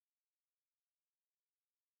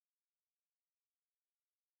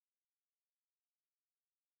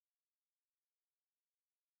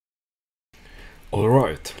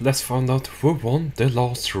Alright, let's find out who won the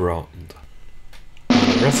last round.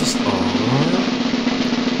 And the results are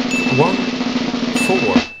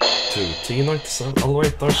 1-4 to T97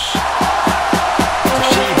 elevators.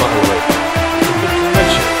 Toshiba elevator.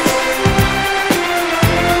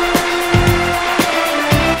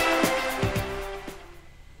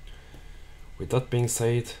 With that being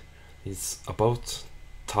said, it's about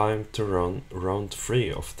time to run round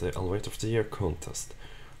 3 of the Elevator of the Year contest.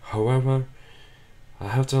 However, I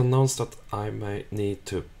have to announce that I may need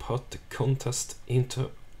to put the contest into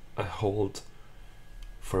a hold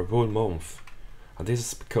for a whole month, and this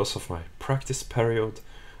is because of my practice period,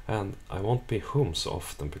 and I won't be home so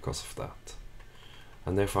often because of that,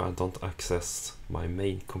 and therefore I don't access my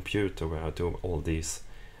main computer where I do all these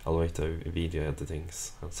elevator video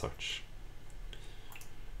editings and such.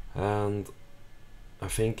 And I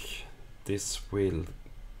think this will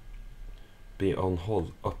be on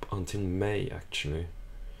hold up until May, actually,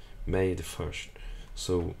 May the 1st,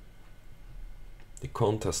 so the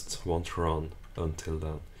contest won't run until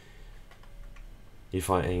then,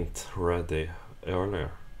 if I ain't ready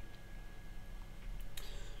earlier.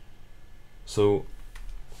 So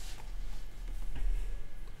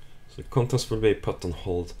the contest will be put on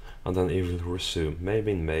hold and then it will resume,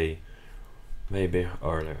 maybe in May, maybe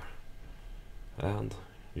earlier, and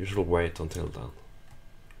you should wait until then.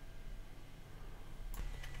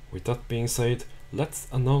 With that being said, let's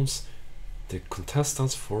announce the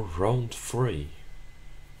contestants for round 3.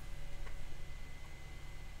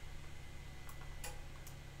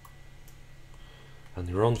 And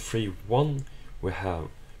in round 3-1 we have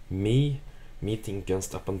me meeting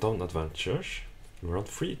against Up and Down Adventures. In round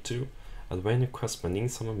 3-2, Adventure Quest by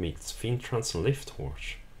Summer meets Fintrans and Lift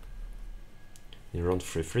Horse. In round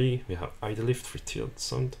 3-3 we have ID Lift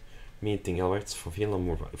 3000 meeting Elevators for Finland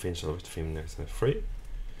more Finnish Elevator 3.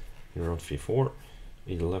 In round 3-4,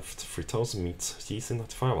 Lift 3000 meets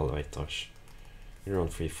GC95 Elevators. In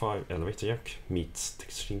round 3-5, Elevator Jack meets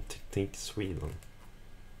Extreme Technique Sweden.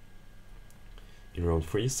 In round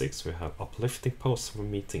 3-6, we have Uplifting Post for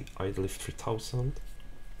meeting Idlift 3000.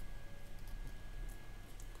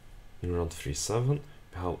 In round 3-7, we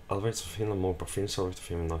have Elevators of Finland more Finnish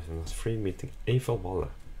Elevator 3 meeting Eiffel Valle.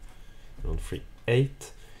 In round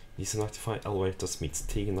 3-8, GC95 Elevators meets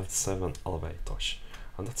TG97 Elevators.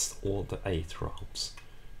 And that's all the 8 rounds.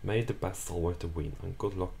 May the best elevator win, and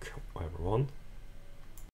good luck everyone.